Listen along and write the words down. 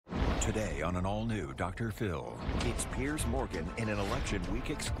Today on an all-new Dr. Phil. It's Piers Morgan in an election week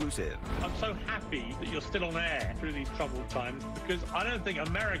exclusive. I'm so happy that you're still on air through these troubled times, because I don't think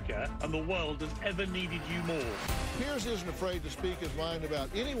America and the world has ever needed you more. Piers isn't afraid to speak his mind about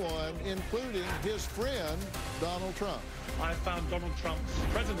anyone, including his friend, Donald Trump. I found Donald Trump's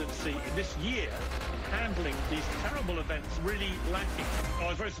presidency this year handling these terrible events really lacking. I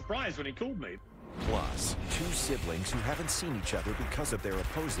was very surprised when he called me. Plus, two siblings who haven't seen each other because of their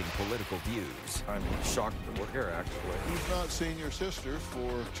opposing political views. I'm shocked that we're here, actually. You've not seen your sister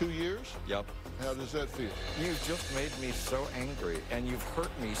for 2 years? Yep. How does that feel? You've just made me so angry, and you've hurt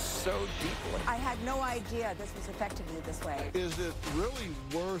me so deeply. I had no idea this was affecting you this way. Is it really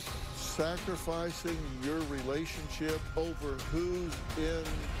worth sacrificing your relationship over who's in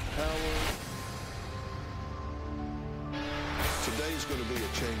power? Today's going to be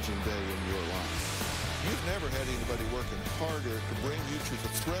a changing day in your life. You've never had anybody working harder to bring you to the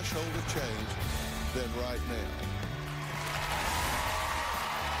threshold of change than right now.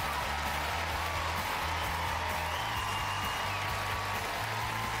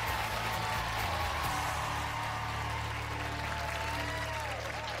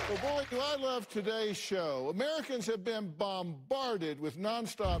 Well, boy, do I love today's show. Americans have been bombarded with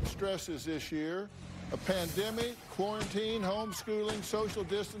nonstop stresses this year. A pandemic, quarantine, homeschooling, social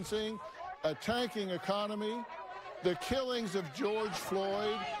distancing, a tanking economy, the killings of George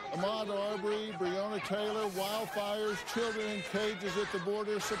Floyd, Ahmaud Arbery, Breonna Taylor, wildfires, children in cages at the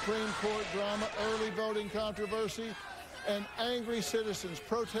border, Supreme Court drama, early voting controversy, and angry citizens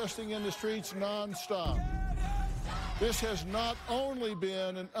protesting in the streets nonstop. This has not only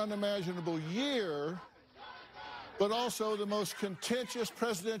been an unimaginable year, but also the most contentious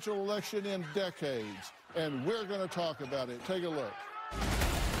presidential election in decades. And we're going to talk about it. Take a look.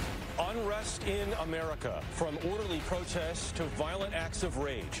 Unrest in America, from orderly protests to violent acts of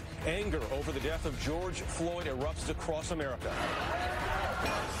rage. Anger over the death of George Floyd erupts across America.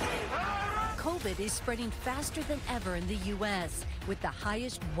 COVID is spreading faster than ever in the U.S., with the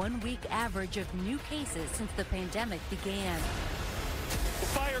highest one-week average of new cases since the pandemic began.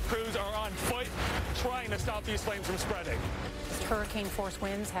 Fire crews are on foot trying to stop these flames from spreading. Hurricane-force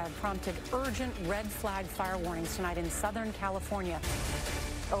winds have prompted urgent red flag fire warnings tonight in Southern California.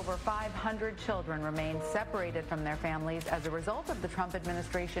 Over 500 children remain separated from their families as a result of the Trump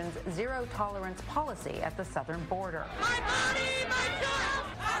administration's zero-tolerance policy at the southern border. My body, my child!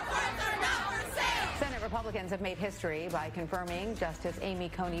 Our courts are not for sale! Senate Republicans have made history by confirming Justice Amy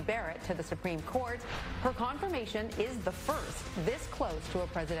Coney Barrett to the Supreme Court. Her confirmation is the first this close to a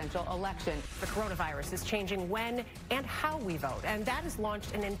presidential election. The coronavirus is changing when and how we vote, and that has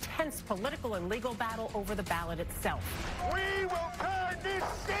launched an intense political and legal battle over the ballot itself. We will turn this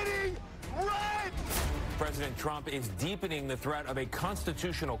city red! President Trump is deepening the threat of a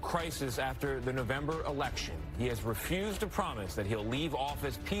constitutional crisis after the November election. He has refused to promise that he'll leave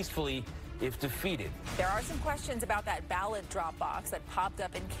office peacefully if defeated. There are some questions about that ballot drop box that popped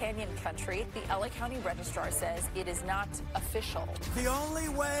up in Canyon Country. The LA County Registrar says it is not official. The only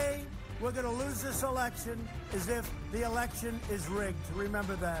way we're going to lose this election is if the election is rigged.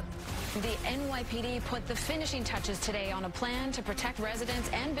 Remember that. The NYPD put the finishing touches today on a plan to protect residents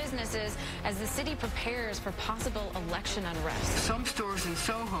and businesses as the city prepares for possible election unrest. Some stores in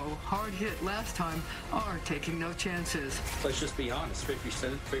Soho, hard hit last time, are taking no chances. Let's just be honest,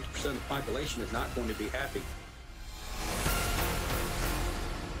 50% of the population is not going to be happy.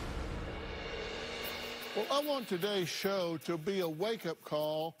 Well, I want today's show to be a wake-up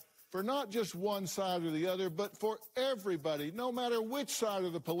call for not just one side or the other, but for everybody, no matter which side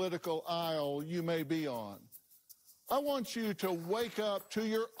of the political aisle you may be on. I want you to wake up to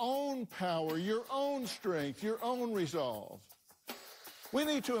your own power, your own strength, your own resolve. We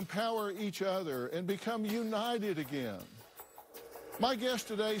need to empower each other and become united again. My guest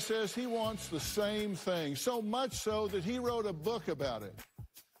today says he wants the same thing, so much so that he wrote a book about it.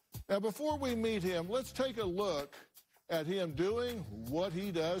 Now, before we meet him, let's take a look at him doing what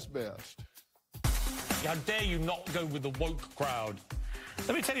he does best. How dare you not go with the woke crowd?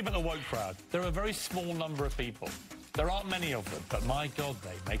 Let me tell you about the woke crowd. They're a very small number of people. There aren't many of them, but my God,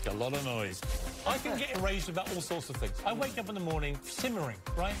 they make a lot of noise. I can get enraged about all sorts of things. I wake up in the morning simmering,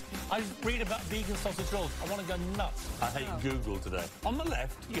 right? I read about vegan sausage rolls. I want to go nuts. I hate Google today. On the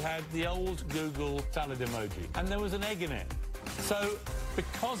left, you had the old Google salad emoji, and there was an egg in it. So,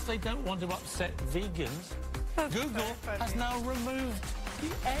 because they don't want to upset vegans, Google has now removed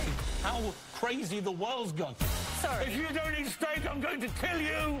the egg. How crazy the world's gone. Sorry. If you don't eat steak, I'm going to kill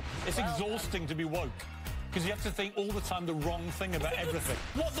you. It's exhausting to be woke. because you have to think all the time the wrong thing about everything.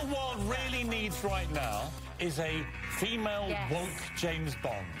 What the world really needs right now is a female woke James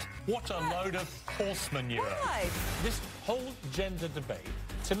Bond. What a load of horse manure. Why? This whole gender debate,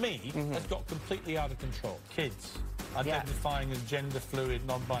 to me, has got completely out of control. Kids identifying as gender fluid,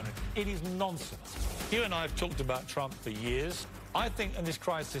 non-binary. It is nonsense. You and I have talked about Trump for years. I think in this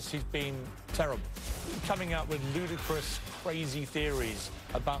crisis he's been terrible, coming out with ludicrous, crazy theories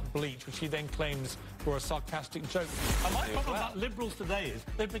about bleach, which he then claims were a sarcastic joke. And my problem about liberals today is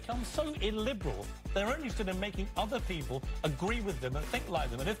they've become so illiberal, they're only interested in making other people agree with them and think like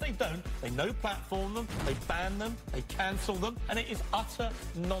them. And if they don't, they no-platform them, they ban them, they cancel them, and it is utter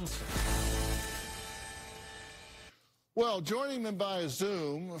nonsense. Well, joining them by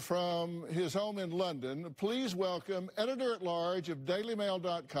Zoom from his home in London, please welcome editor-at-large of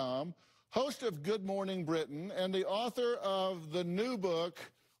dailymail.com, host of Good Morning Britain, and the author of the new book,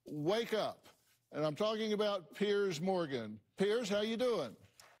 Wake Up. And I'm talking about Piers Morgan. Piers, how you doing?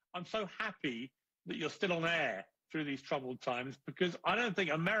 I'm so happy that you're still on air through these troubled times, because I don't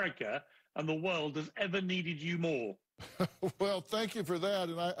think America and the world has ever needed you more. Well, thank you for that.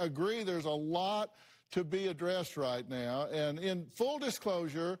 And I agree there's a lot to be addressed right now. And in full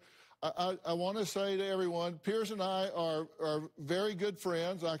disclosure, I want to say to everyone, Piers and I are very good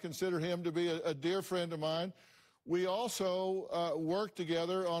friends. I consider him to be a dear friend of mine. We also work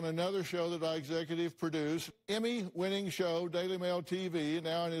together on another show that I executive produce, Emmy-winning show, Daily Mail TV,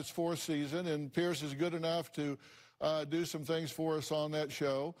 now in its 4th season, and Piers is good enough to do some things for us on that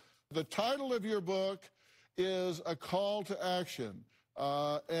show. The title of your book is A Call to Action.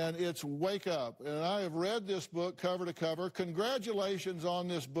 And it's Wake Up. And I have read this book cover to cover. Congratulations on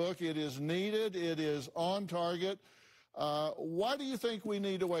this book. It is needed. It is on target. Why do you think we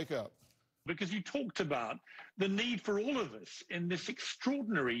need to wake up? Because you talked about the need for all of us in this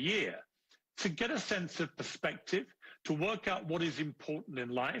extraordinary year to get a sense of perspective, to work out what is important in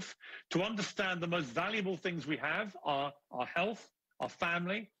life, to understand the most valuable things we have are our health, our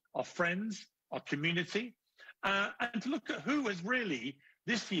family, our friends, our community. And to look at who has really,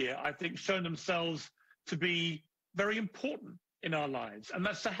 this year, I think, shown themselves to be very important in our lives. And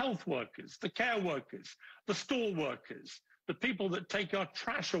that's the health workers, the care workers, the store workers, the people that take our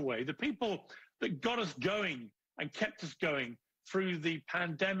trash away, the people that got us going and kept us going through the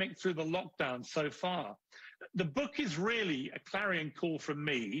pandemic, through the lockdown so far. The book is really a clarion call from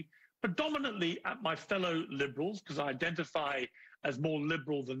me, predominantly at my fellow liberals, because I identify as more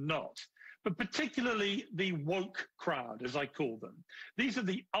liberal than not, but particularly the woke crowd, as I call them. These are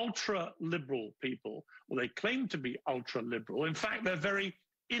the ultra-liberal people, or they claim to be ultra-liberal. In fact, they're very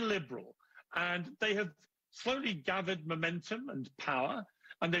illiberal, and they have slowly gathered momentum and power,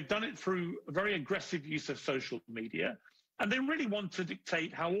 and they've done it through a very aggressive use of social media, and they really want to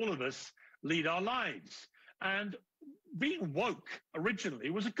dictate how all of us lead our lives. And being woke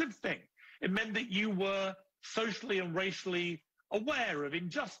originally was a good thing. It meant that you were socially and racially aware of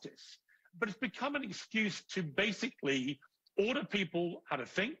injustice. But it's become an excuse to basically order people how to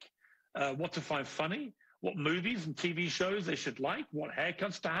think, what to find funny, what movies and TV shows they should like, what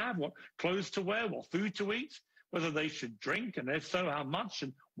haircuts to have, what clothes to wear, what food to eat, whether they should drink, and if so, how much,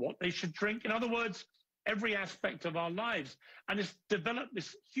 and what they should drink. In other words, every aspect of our lives. And it's developed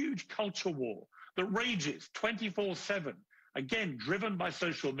this huge culture war that rages 24/7, again, driven by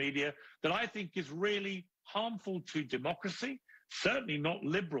social media, that I think is really harmful to democracy, certainly not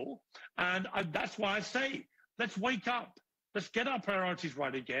liberal. And that's why I say, let's wake up. Let's get our priorities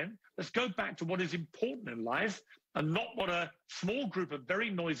right again. Let's go back to what is important in life and not what a small group of very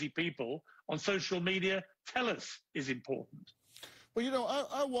noisy people on social media tell us is important. Well, you know,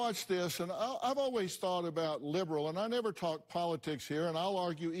 I watched this, and I've always thought about liberal, and I never talk politics here, and I'll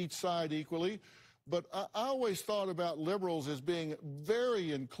argue each side equally, but I always thought about liberals as being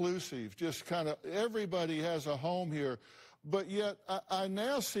very inclusive, just kind of everybody has a home here. But yet I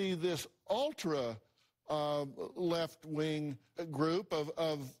now see this ultra left-wing group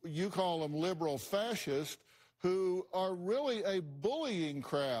of, you call them liberal fascists, who are really a bullying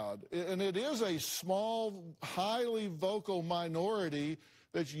crowd. And it is a small, highly vocal minority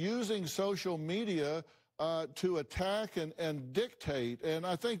that's using social media to attack and dictate. And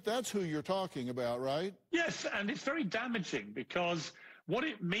I think that's who you're talking about, right? Yes, and it's very damaging, because what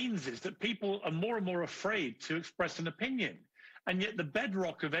it means is that people are more and more afraid to express an opinion. And yet the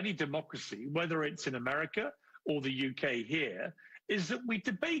bedrock of any democracy, whether it's in America or the UK here, is that we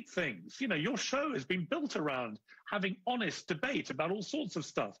debate things. You know, your show has been built around having honest debate about all sorts of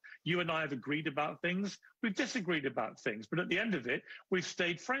stuff. You and I have agreed about things, we've disagreed about things, but at the end of it, we've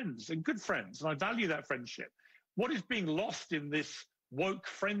stayed friends and good friends, and I value that friendship. What is being lost in this woke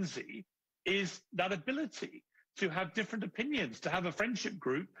frenzy is that ability to have different opinions, to have a friendship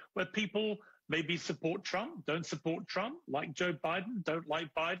group where people maybe support Trump, don't support Trump, like Joe Biden, don't like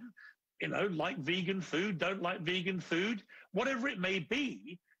Biden, like vegan food, don't like vegan food, whatever it may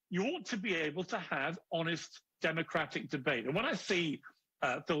be. You ought to be able to have honest democratic debate. And when I see,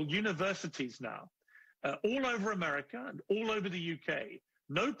 Phil, universities now, all over America and all over the UK,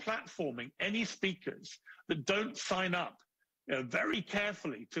 no platforming any speakers that don't sign up very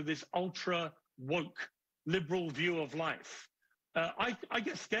carefully to this ultra woke liberal view of life. I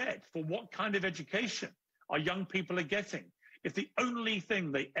get scared for what kind of education our young people are getting if the only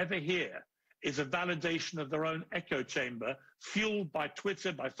thing they ever hear is a validation of their own echo chamber fueled by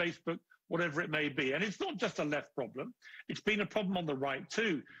Twitter, by Facebook, whatever it may be. And it's not just a left problem. It's been a problem on the right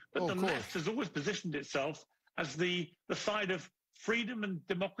too. But the left has always positioned itself as the side of freedom and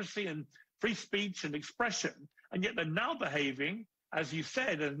democracy and free speech and expression. And yet they're now behaving, as you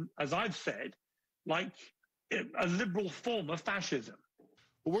said, and as I've said, like a liberal form of fascism.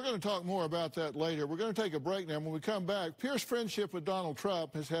 Well, we're going to talk more about that later. We're going to take a break now. When we come back, Pierce's friendship with Donald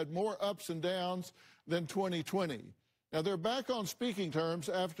Trump has had more ups and downs than 2020. Now, they're back on speaking terms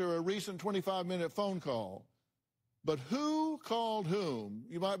after a recent 25-minute phone call. But who called whom?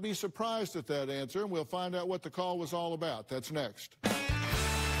 You might be surprised at that answer, and we'll find out what the call was all about. That's next.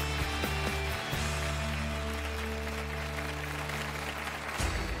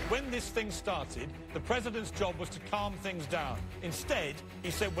 When this thing started, the president's job was to calm things down. Instead, he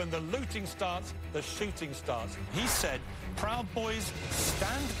said, when the looting starts, the shooting starts. He said, Proud Boys,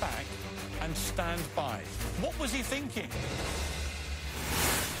 stand back and stand by. What was he thinking?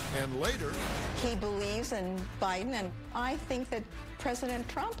 And later, He believes in Biden, and I think that President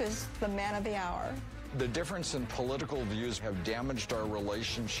Trump is the man of the hour. The difference in political views have damaged our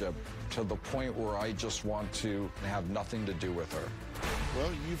relationship to the point where I just want to have nothing to do with her.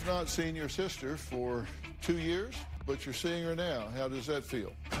 well, you've not seen your sister for 2 years, but you're seeing her now. How does that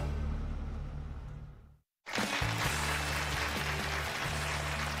feel?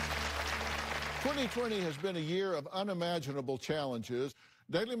 "2020 has been a year of unimaginable challenges.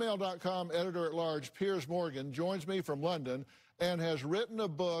 DailyMail.com editor-at-large Piers Morgan joins me from London and has written a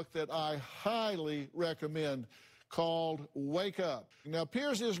book that I highly recommend called Wake Up. Now,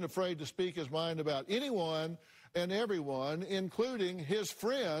 Piers isn't afraid to speak his mind about anyone and everyone, including his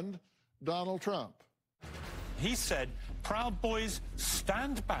friend, Donald Trump. He said, Proud Boys,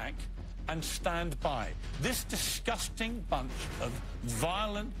 stand back and stand by. This disgusting bunch of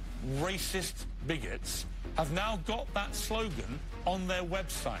violent, racist bigots have now got that slogan on their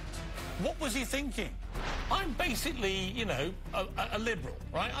website. What was he thinking? I'm basically, a liberal,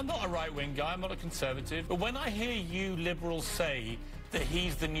 right? I'm not a right-wing guy, I'm not a conservative. But when I hear you liberals say that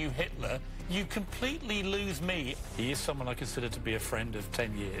he's the new Hitler, you completely lose me. He is someone I consider to be a friend of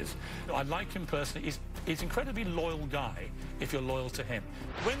 10 years. I like him personally. He's an incredibly loyal guy if you're loyal to him.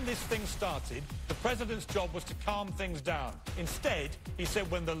 When this thing started, the president's job was to calm things down. Instead, he said,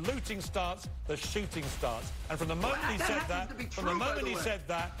 when the looting starts, the shooting starts. And from the moment he said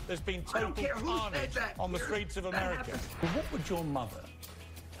that, there's been total carnage on the streets of America. What would your mother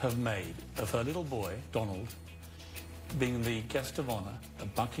have made of her little boy, Donald, being the guest of honor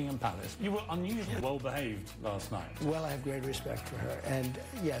at Buckingham Palace? You were unusually well-behaved last night. Well, I have great respect for her. And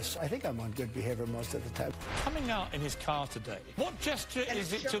yes, I think I'm on good behavior most of the time. Coming out in his car today, what gesture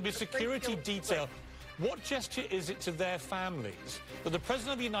is it to the security detail? What gesture is it to their families that the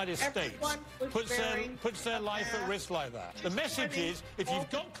President of the United States puts their life at risk like that? The message is, if you've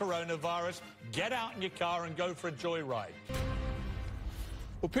got coronavirus, get out in your car and go for a joyride.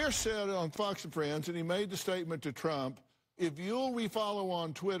 Well, Pierce said on Fox and Friends, and he made the statement to Trump, if you'll refollow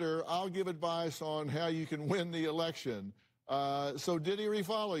on Twitter, I'll give advice on how you can win the election. So did he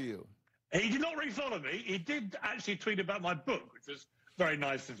refollow you? He did not refollow me. He did actually tweet about my book, which was very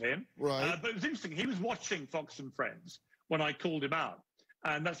nice of him. Right. But it was interesting. He was watching Fox and Friends when I called him out,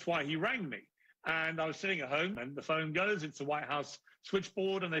 and that's why he rang me. And I was sitting at home, and the phone goes. It's the White House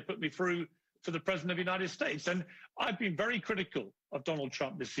switchboard, and they put me through to the President of the United States. And I've been very critical of Donald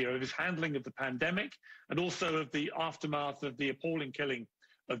Trump this year, of his handling of the pandemic and also of the aftermath of the appalling killing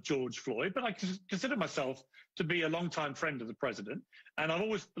of George Floyd. But I consider myself to be a longtime friend of the president. And I've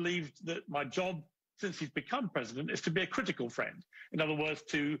always believed that my job since he's become president is to be a critical friend. In other words,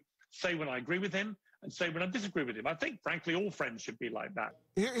 to say when I agree with him and say when I disagree with him. I think, frankly, all friends should be like that.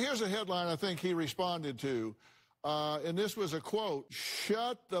 Here's a headline I think he responded to. And this was a quote,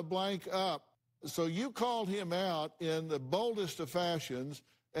 "Shut the blank up." So you called him out in the boldest of fashions,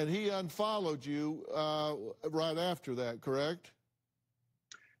 and he unfollowed you right after that, correct?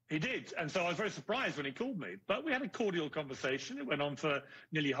 He did, and so I was very surprised when he called me. But we had a cordial conversation. It went on for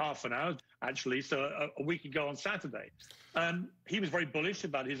nearly half an hour, actually, so a week ago on Saturday. He was very bullish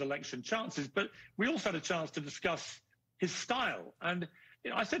about his election chances, but we also had a chance to discuss his style. And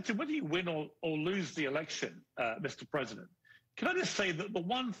I said to him, whether you win or lose the election, Mr. President, can I just say that the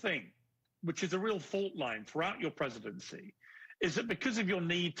one thing which is a real fault line throughout your presidency is that because of your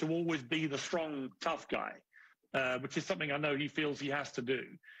need to always be the strong, tough guy, which is something I know he feels he has to do,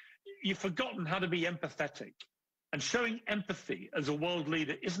 you've forgotten how to be empathetic. And showing empathy as a world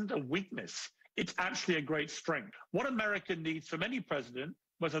leader isn't a weakness. It's actually a great strength. What America needs from any president,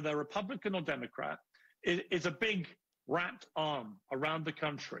 whether they're Republican or Democrat, is a big wrapped arm around the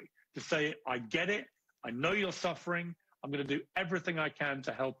country to say, I get it. I know you're suffering. I'm going to do everything I can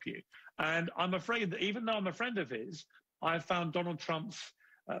to help you. And I'm afraid that even though I'm a friend of his, I've found Donald Trump's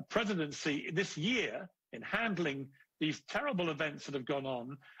presidency this year in handling these terrible events that have gone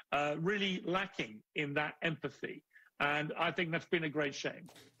on, really lacking in that empathy. And I think that's been a great shame.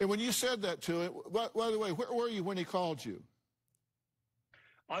 And when you said that to him, by the way, where were you when he called you?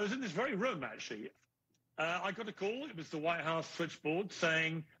 I was in this very room, actually. I got a call. It was the White House switchboard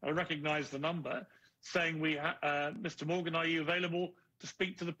saying, I recognized the number, saying, Mr. Morgan, are you available to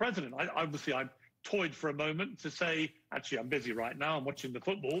speak to the president? I toyed for a moment to say, actually, I'm busy right now. I'm watching the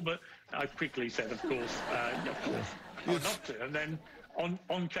football. But I quickly said, of course, I'd love to. And then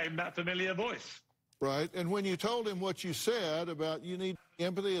on came that familiar voice. Right. And when you told him what you said about you need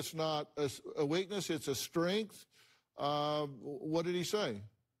empathy, it's not a weakness, it's a strength, what did he say?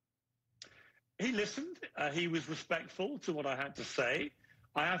 He listened. He was respectful to what I had to say.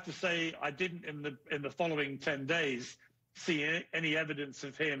 I have to say I didn't in the following 10 days see any evidence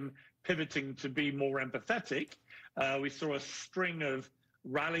of him pivoting to be more empathetic. We saw a string of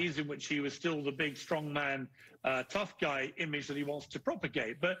rallies in which he was still the big, strong man, tough guy image that he wants to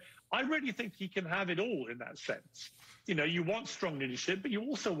propagate. But I really think he can have it all in that sense. You know, you want strong leadership, but you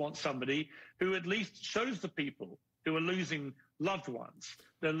also want somebody who at least shows the people who are losing loved ones.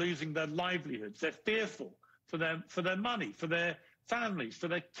 They're losing their livelihoods. They're fearful for their money, for their families, for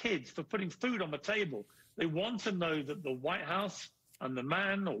their kids, for putting food on the table. They want to know that the White House and the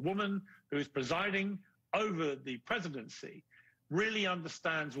man or woman who is presiding over the presidency really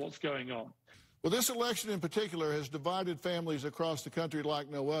understands what's going on. Well, this election in particular has divided families across the country like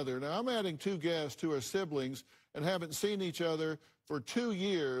no other. Now, I'm adding two guests who are siblings and haven't seen each other for 2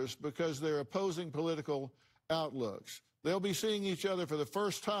 years because they're opposing political outlooks. They'll be seeing each other for the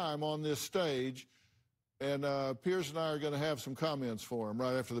first time on this stage, and Piers and I are going to have some comments for them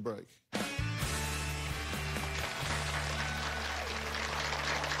right after the break.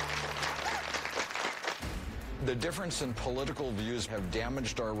 The difference in political views have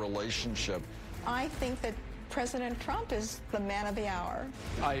damaged our relationship. I think that President Trump is the man of the hour.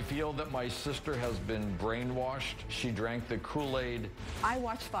 I feel that my sister has been brainwashed. She drank the Kool-Aid. I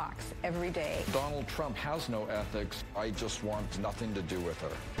watch Fox every day. Donald Trump has no ethics. I just want nothing to do with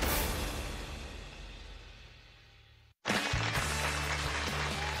her.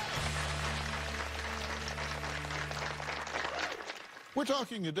 We're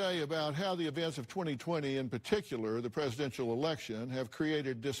talking today about how the events of 2020, in particular the presidential election, have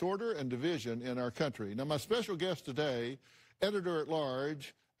created disorder and division in our country. Now, my special guest today,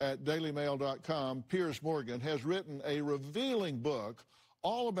 editor-at-large at dailymail.com, Piers Morgan, has written a revealing book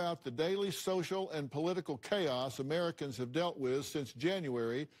all about the daily social and political chaos Americans have dealt with since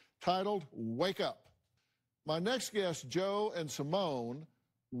January, titled Wake Up. My next guests, Joe and Simone,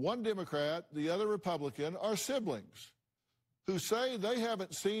 one Democrat, the other Republican, are siblings who say they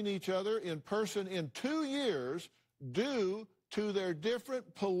haven't seen each other in person in 2 years due to their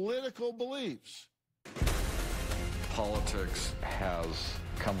different political beliefs. Politics has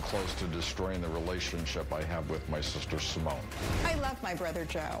come close to destroying the relationship I have with my sister Simone. I love my brother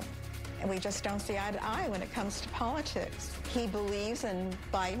Joe, and we just don't see eye to eye when it comes to politics. He believes in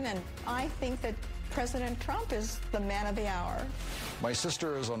Biden, and I think that President Trump is the man of the hour. My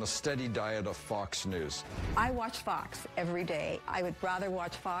sister is on a steady diet of Fox News. I watch Fox every day. I would rather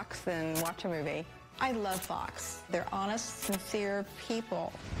watch Fox than watch a movie. I love Fox. They're honest, sincere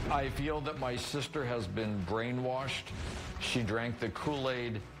people. I feel that my sister has been brainwashed. She drank the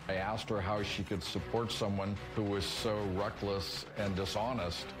Kool-Aid. I asked her how she could support someone who was so reckless and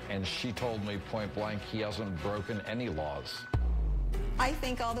dishonest, and she told me point blank he hasn't broken any laws. I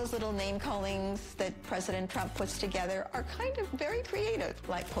think all those little name callings that President Trump puts together are kind of very creative,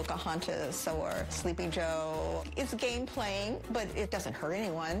 like Pocahontas or Sleepy Joe. It's game playing, but it doesn't hurt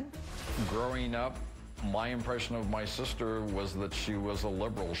anyone. Growing up, My impression of my sister was that she was a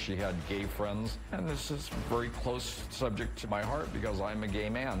liberal. She had gay friends, and this is a very close subject to my heart because I'm a gay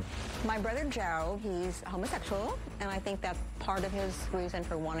man. My brother Joe, he's homosexual, and I think that's part of his reason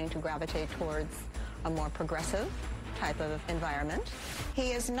for wanting to gravitate towards a more progressive type of environment.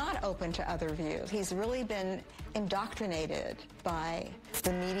 He is not open to other views. He's really been indoctrinated by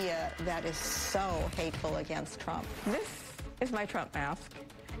the media that is so hateful against Trump. This is my Trump mask.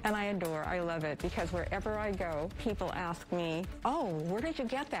 And I love it, because wherever I go, people ask me, oh, where did you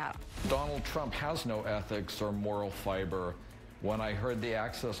get that? Donald Trump has no ethics or moral fiber. When I heard the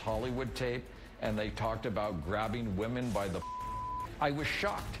Access Hollywood tape and they talked about grabbing women by the I was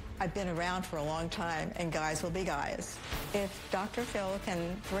shocked. I've been around for a long time, and guys will be guys. If Dr. Phil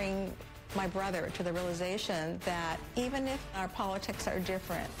can bring my brother to the realization that even if our politics are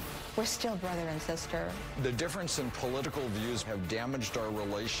different, we're still brother and sister. The difference in political views have damaged our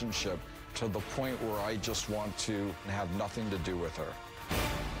relationship to the point where I just want to have nothing to do with her.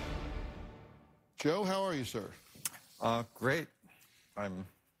 Joe, how are you, sir? Great. I'm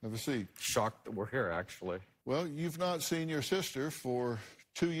Have a seat. Shocked that we're here, actually. Well, you've not seen your sister for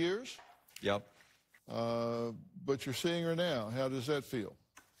 2 years? Yep. But you're seeing her now. How does that feel?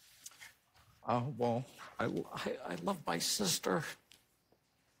 Well, I love my sister.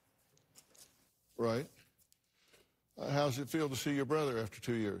 Right. How's it feel to see your brother after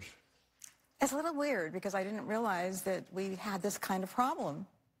 2 years? It's a little weird, because I didn't realize that we had this kind of problem.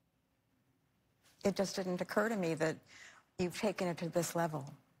 It just didn't occur to me that you've taken it to this level.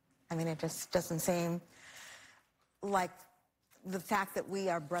 I mean, it just doesn't seem like the fact that we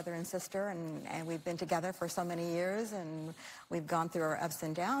are brother and sister, and we've been together for so many years, and we've gone through our ups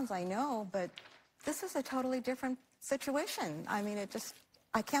and downs, I know, but this is a totally different situation. I mean,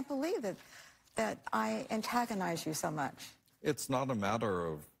 I can't believe that I antagonize you so much. It's not a matter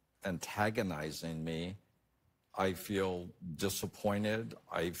of antagonizing me. I feel disappointed.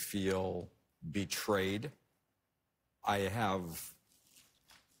 I feel betrayed. I have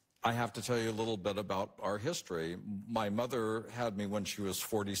to tell you a little bit about our history. My mother had me when she was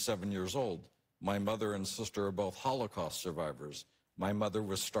 47 years old. My mother and sister are both Holocaust survivors. My mother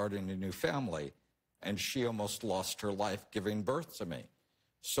was starting a new family, and she almost lost her life giving birth to me.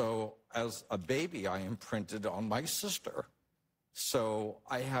 So as a baby, I imprinted on my sister. So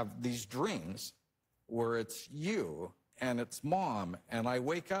I have these dreams where it's you and it's mom, and I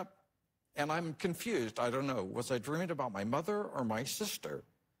wake up and I'm confused. I don't know, was I dreaming about my mother or my sister?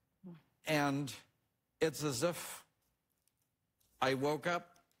 And it's as if I woke up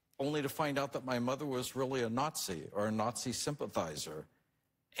only to find out that my mother was really a Nazi or a Nazi sympathizer.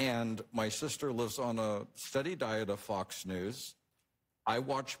 And my sister lives on a steady diet of Fox News. I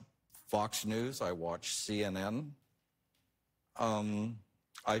watch Fox News. I watch CNN.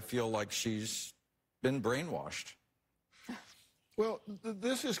 I feel like she's been brainwashed. Well,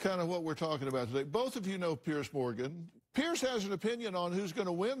 this is kind of what we're talking about today. Both of you know Piers Morgan. Piers has an opinion on who's going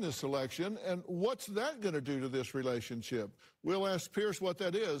to win this election, and what's that going to do to this relationship? We'll ask Piers what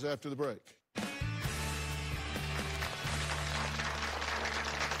that is after the break.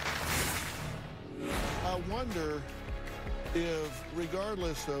 I wonder if,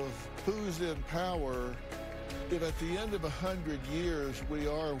 regardless of who's in power, if at the end of 100 years we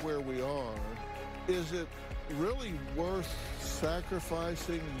are where we are, is it really worth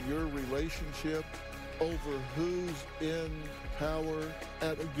sacrificing your relationship over who's in power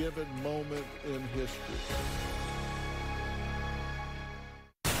at a given moment in history?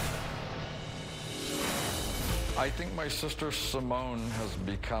 I think my sister Simone has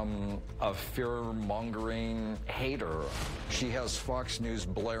become a fear-mongering hater. She has Fox News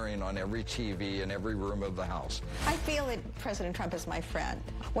blaring on every TV in every room of the house. I feel that President Trump is my friend.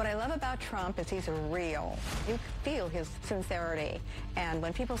 What I love about Trump is he's real. You feel his sincerity. And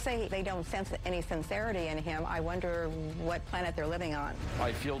when people say they don't sense any sincerity in him, I wonder what planet they're living on.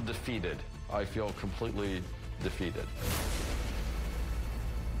 I feel defeated. I feel completely defeated.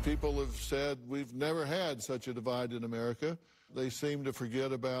 People have said we've never had such a divide in America. They seem to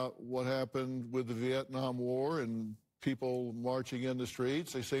forget about what happened with the Vietnam War and people marching in the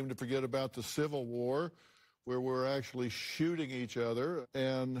streets. They seem to forget about the Civil War, where we're actually shooting each other.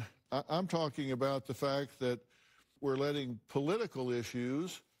 And I'm talking about the fact that we're letting political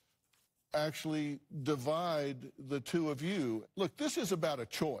issues actually divide the two of you. Look, this is about a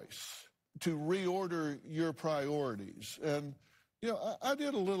choice to reorder your priorities. And you know, I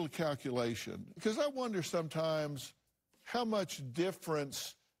did a little calculation, because I wonder sometimes how much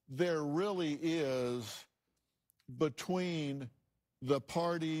difference there really is between the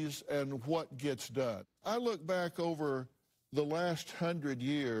parties and what gets done. I look back over the last 100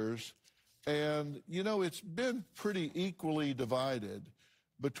 years, And, you know, it's been pretty equally divided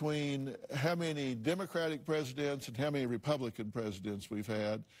between how many Democratic presidents and how many Republican presidents we've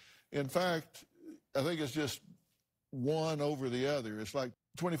had. In fact, I think it's just one over the other. It's like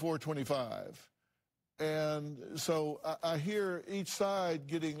 24-25. And so I hear each side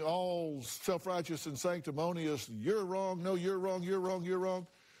getting all self-righteous and sanctimonious. You're wrong. No, you're wrong. You're wrong. You're wrong.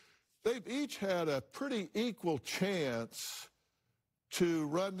 They've each had a pretty equal chance to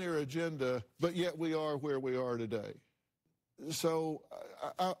run their agenda, but yet we are where we are today. So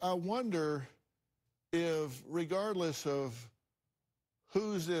I wonder if, regardless of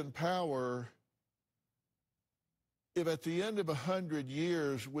who's in power, if at the end of 100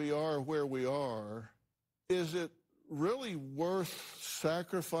 years we are where we are, is it really worth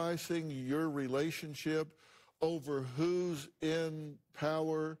sacrificing your relationship over who's in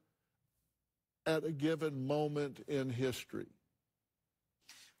power at a given moment in history?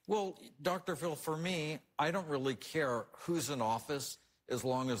 Well, Dr. Phil, for me, I don't really care who's in office as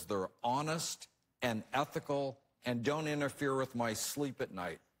long as they're honest and ethical and don't interfere with my sleep at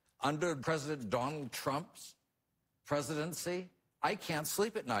night. Under President Donald Trump's presidency, I can't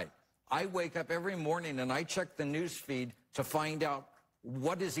sleep at night. I wake up every morning and I check the news feed to find out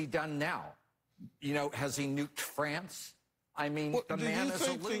what has he done now. You know, has he nuked France? I mean, the man is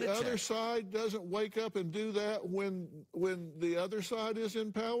a lunatic. Do you think the other side doesn't wake up and do that when the other side is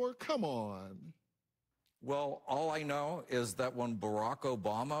in power? Come on. Well, all I know is that when Barack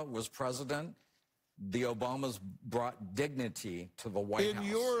Obama was president, the Obamas brought dignity to the White House. In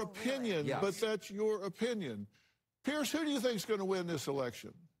your opinion, yes. But that's your opinion. Pierce, who do you think is going to win this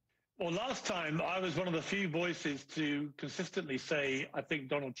election? Well, last time I was one of the few voices to consistently say, I think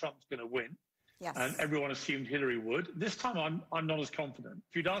Donald Trump's going to win. Yes. And everyone assumed Hillary would. This time I'm not as confident.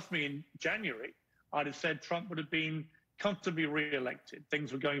 If you'd asked me in January, I'd have said Trump would have been comfortably re-elected.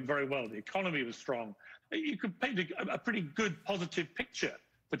 Things were going very well. The economy was strong. You could paint a pretty good positive picture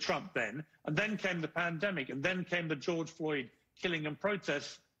for Trump then. And then came the pandemic, and then came the George Floyd killing and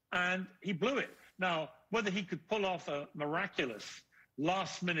protests, and he blew it. Now, whether he could pull off a miraculous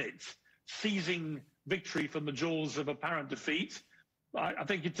last-minute seizing victory from the jaws of apparent defeat, I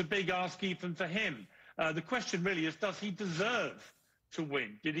think it's a big ask even for him. The question really is, does he deserve to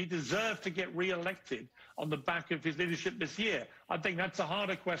win? Did he deserve to get re-elected on the back of his leadership this year? I think that's a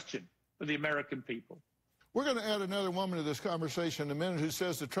harder question for the American people. We're going to add another woman to this conversation in a minute who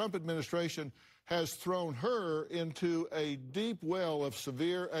says the Trump administration has thrown her into a deep well of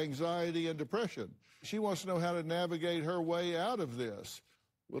severe anxiety and depression. She wants to know how to navigate her way out of this.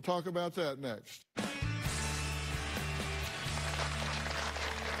 We'll talk about that next.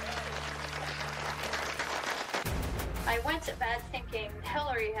 I went to bed thinking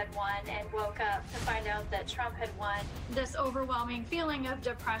Hillary had won and woke up to find out that Trump had won. This overwhelming feeling of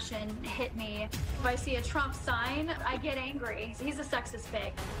depression hit me. If I see a Trump sign, I get angry. He's a sexist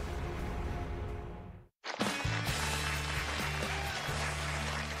pig.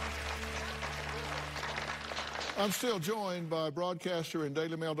 I'm still joined by broadcaster and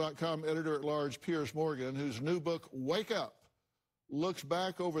DailyMail.com editor-at-large Piers Morgan, whose new book, Wake Up, looks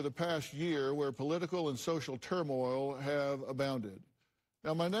back over the past year where political and social turmoil have abounded.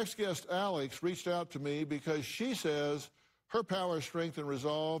 Now, my next guest, Alex, reached out to me because she says her power, strength, and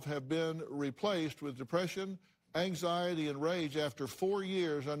resolve have been replaced with depression, anxiety, and rage after 4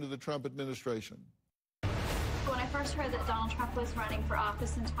 years under the Trump administration. When I first heard that Donald Trump was running for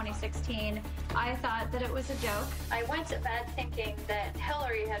office in 2016, I thought that it was a joke. I went to bed thinking that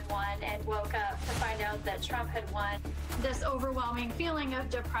Hillary had won and woke up to find out that Trump had won. This overwhelming feeling of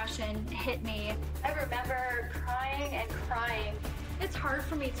depression hit me. I remember crying and crying. It's hard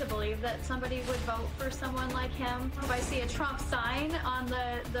for me to believe that somebody would vote for someone like him. If I see a Trump sign on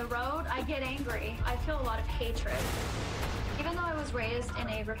the road, I get angry. I feel a lot of hatred. Even though I was raised in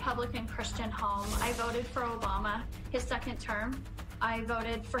a Republican Christian home, I voted for Obama his second term. I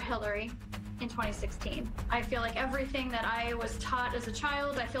voted for Hillary in 2016. I feel like everything that I was taught as a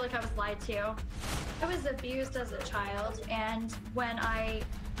child, I feel like I was lied to. I was abused as a child, and when I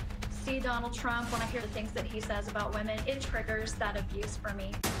see Donald Trump, when I hear the things that he says about women, it triggers that abuse for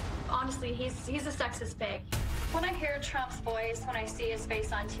me. Honestly, he's a sexist pig. When I hear Trump's voice, when I see his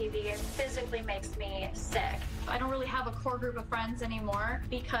face on TV, it physically makes me sick. I don't really have a core group of friends anymore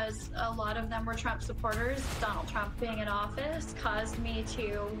because a lot of them were Trump supporters. Donald Trump being in office caused me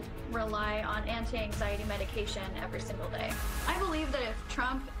to rely on anti-anxiety medication every single day. I believe that if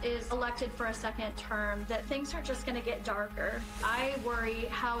Trump is elected for a second term, that things are just going to get darker. I worry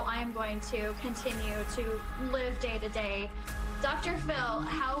how I'm going to continue to live day to day. Dr. Phil,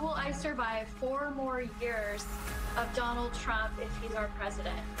 how will I survive 4 more years of Donald Trump if he's our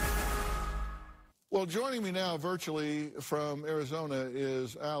president? Well, joining me now virtually from Arizona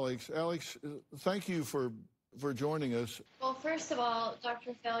is Alex. Alex, thank you for joining us. Well, first of all,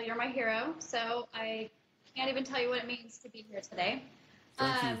 Dr. Phil, you're my hero, so I can't even tell you what it means to be here today.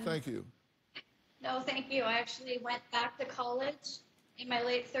 Thank you. No, thank you. I actually went back to college in my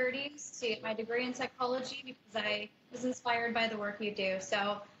late 30s to get my degree in psychology because I was inspired by the work you do.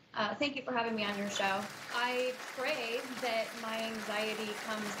 So thank you for having me on your show. I pray that my anxiety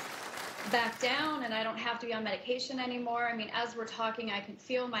comes back down and I don't have to be on medication anymore. I mean, as we're talking, I can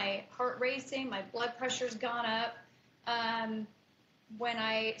feel my heart racing, my blood pressure's gone up. When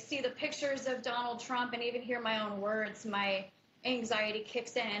I see the pictures of Donald Trump and even hear my own words, my anxiety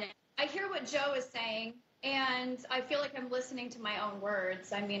kicks in. I hear what Joe is saying, and I feel like I'm listening to my own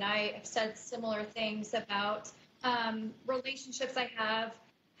words. I mean, I have said similar things about relationships I have.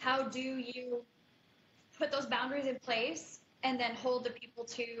 How do you put those boundaries in place and then hold the people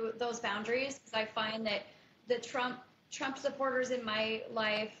to those boundaries? Because I find that the Trump supporters in my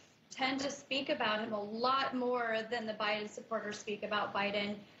life tend to speak about him a lot more than the Biden supporters speak about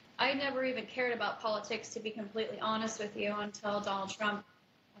Biden. I never even cared about politics, to be completely honest with you, until Donald Trump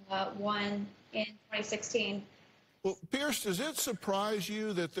won in 2016. Well, Pierce, does it surprise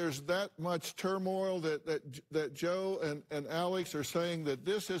you that there's that much turmoil that Joe and Alex are saying that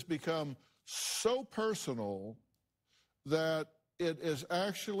this has become so personal that it has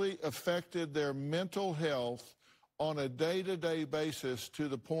actually affected their mental health on a day-to-day basis to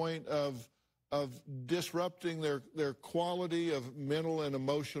the point of disrupting their quality of mental and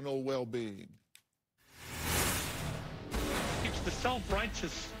emotional well-being? It's the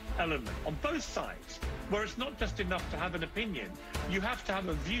self-righteous element on both sides, where it's not just enough to have an opinion. You have to have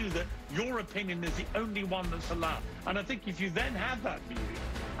a view that your opinion is the only one that's allowed. And I think if you then have that view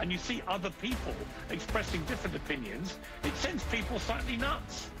and you see other people expressing different opinions, it sends people slightly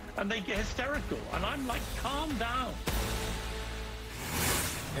nuts and they get hysterical. And I'm like, calm down.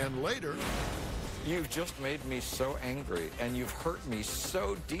 And later, you've just made me so angry, and you've hurt me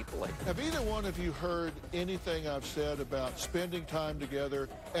so deeply. Have either one of you heard anything I've said about spending time together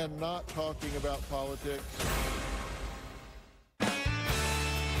and not talking about politics?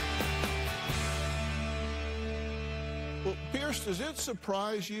 Well, Pierce, does it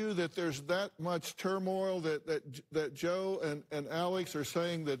surprise you that there's that much turmoil that Joe and Alex are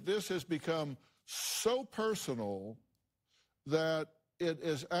saying that this has become so personal that it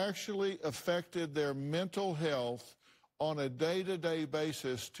has actually affected their mental health on a day-to-day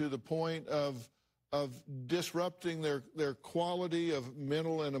basis to the point of disrupting their quality of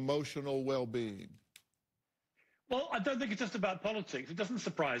mental and emotional well-being? Well, I don't think it's just about politics. It doesn't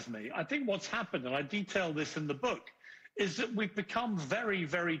surprise me. I think what's happened, and I detail this in the book, is that we've become very,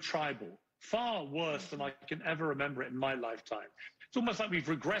 very tribal, far worse than I can ever remember it in my lifetime. It's almost like we've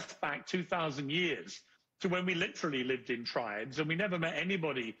regressed back 2,000 years to when we literally lived in tribes and we never met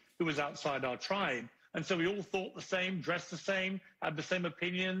anybody who was outside our tribe. And so we all thought the same, dressed the same, had the same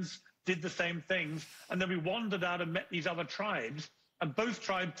opinions, did the same things. And then we wandered out and met these other tribes, and both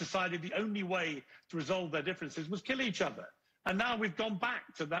tribes decided the only way to resolve their differences was kill each other. And now we've gone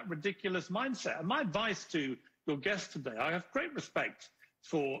back to that ridiculous mindset. And my advice to your guests today, I have great respect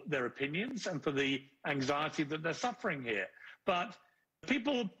for their opinions and for the anxiety that they're suffering here. But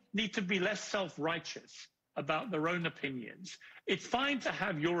people need to be less self-righteous about their own opinions. It's fine to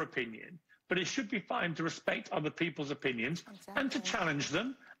have your opinion, but it should be fine to respect other people's opinions and to challenge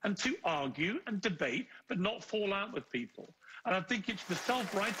them and to argue and debate, but not fall out with people. And I think it's the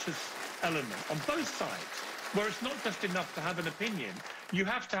self-righteous element on both sides, where it's not just enough to have an opinion. You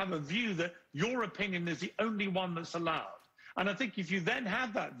have to have a view that your opinion is the only one that's allowed. And I think if you then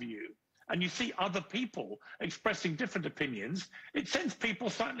have that view and you see other people expressing different opinions, it sends people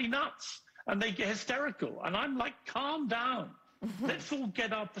slightly nuts and they get hysterical. And I'm like, calm down. Let's all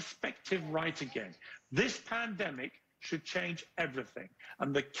get our perspective right again. This pandemic should change everything.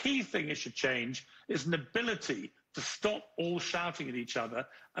 And the key thing it should change is an ability to stop all shouting at each other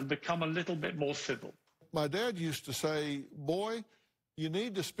and become a little bit more civil. My dad used to say, boy, you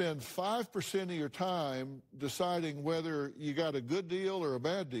need to spend 5% of your time deciding whether you got a good deal or a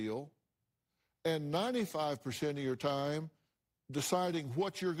bad deal, and 95% of your time deciding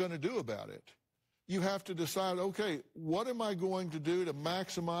what you're going to do about it. You have to decide, okay, what am I going to do to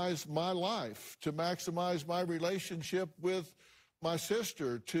maximize my life, to maximize my relationship with my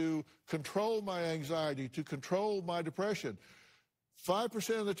sister, to control my anxiety, to control my depression.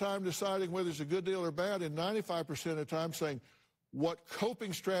 5% of the time deciding whether it's a good deal or bad, and 95% of the time saying, what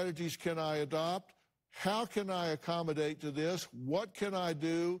coping strategies can I adopt? How can I accommodate to this? What can I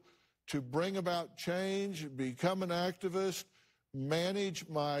do to bring about change, become an activist, manage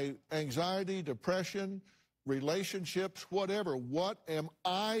my anxiety, depression, relationships, whatever. What am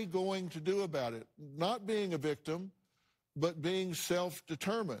I going to do about it? Not being a victim, but being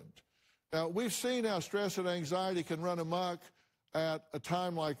self-determined. Now, we've seen how stress and anxiety can run amok at a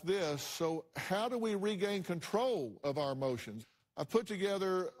time like this, so how do we regain control of our emotions? I put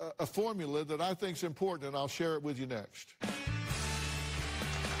together a formula that I think is important, and I'll share it with you next.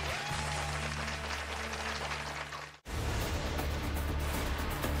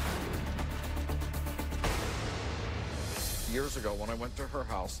 Years ago when I went to her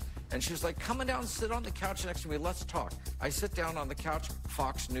house, and she's like, come down, sit on the couch next to me, let's talk. I sit down on the couch,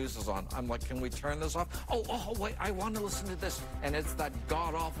 Fox News is on. I'm like, can we turn this off? Oh, wait, I want to listen to this. And it's that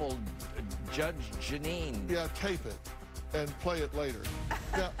god-awful Judge Janine. Yeah, tape it and play it later.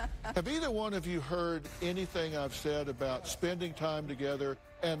 Now, have either one of you heard anything I've said about spending time together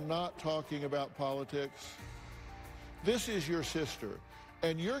and not talking about politics? This is your sister,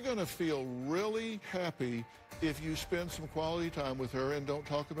 and you're going to feel really happy if you spend some quality time with her and don't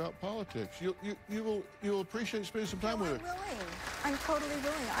talk about politics. You'll appreciate spending some time with her. I'm willing. I'm totally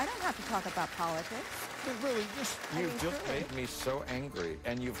willing. I don't have to talk about politics. But really, You've just made me so angry,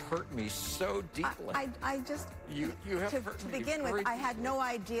 and you've hurt me so deeply. I just... You have hurt to me. begin with, I had no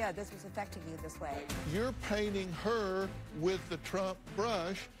idea this was affecting you this way. You're painting her with the Trump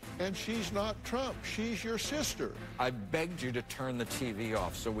brush, and she's not Trump. She's your sister. I begged you to turn the TV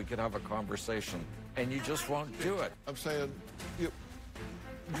off so we could have a conversation, and you just won't do it. I'm saying,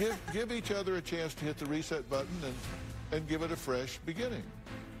 give each other a chance to hit the reset button and give it a fresh beginning.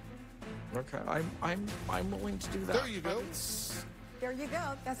 Okay, I'm willing to do that. There you go. There you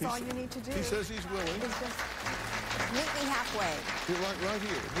go. That's all you need to do. He says he's willing. Is just meet me halfway. You're right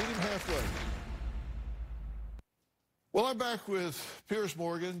here. Meet him halfway. Well, I'm back with Piers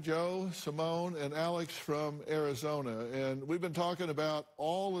Morgan, Joe, Simone, and Alex from Arizona. And we've been talking about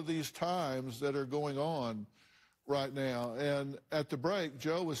all of these times that are going on right now. And at the break,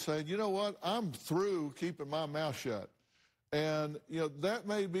 Joe was saying, you know what? I'm through keeping my mouth shut. And, that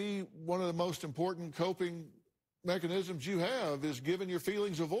may be one of the most important coping mechanisms you have is giving your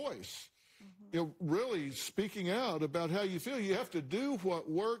feelings a voice. Mm-hmm. Really speaking out about how you feel. You have to do what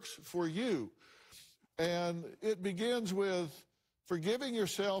works for you. And it begins with forgiving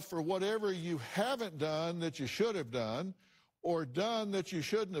yourself for whatever you haven't done that you should have done or done that you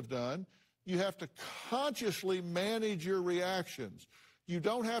shouldn't have done. You have to consciously manage your reactions. You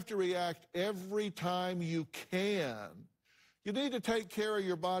don't have to react every time you can. You need to take care of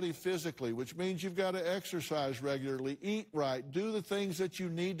your body physically, which means you've got to exercise regularly, eat right, do the things that you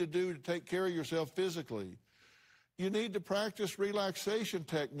need to do to take care of yourself physically. You need to practice relaxation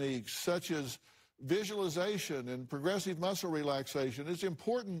techniques such as visualization and progressive muscle relaxation. It's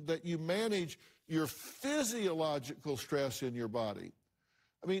important that you manage your physiological stress in your body.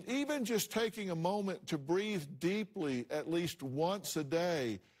 I mean, even just taking a moment to breathe deeply at least once a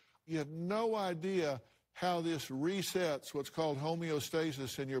day, you have no idea how this resets what's called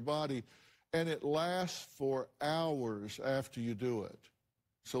homeostasis in your body, and it lasts for hours after you do it.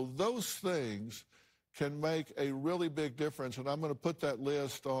 So those things can make a really big difference, and I'm going to put that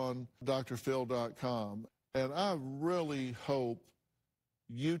list on drphil.com. And I really hope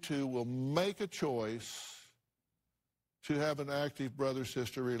you two will make a choice to have an active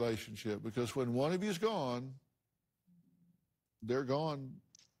brother-sister relationship, because when one of you's gone, they're gone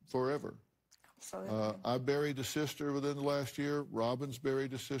forever. I buried a sister within the last year. Robin's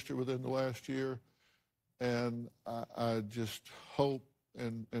buried a sister within the last year. And I just hope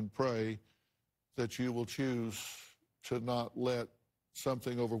and pray that you will choose to not let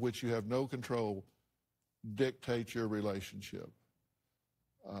something over which you have no control dictate your relationship.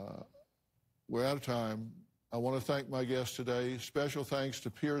 We're out of time. I want to thank my guest today. Special thanks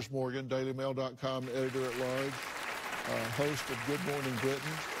to Piers Morgan, DailyMail.com editor-at-large, host of Good Morning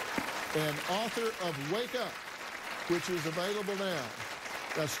Britain, and author of Wake Up, which is available now.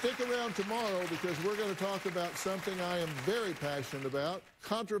 Now, stick around tomorrow because we're going to talk about something I am very passionate about,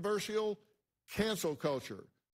 controversial cancel culture.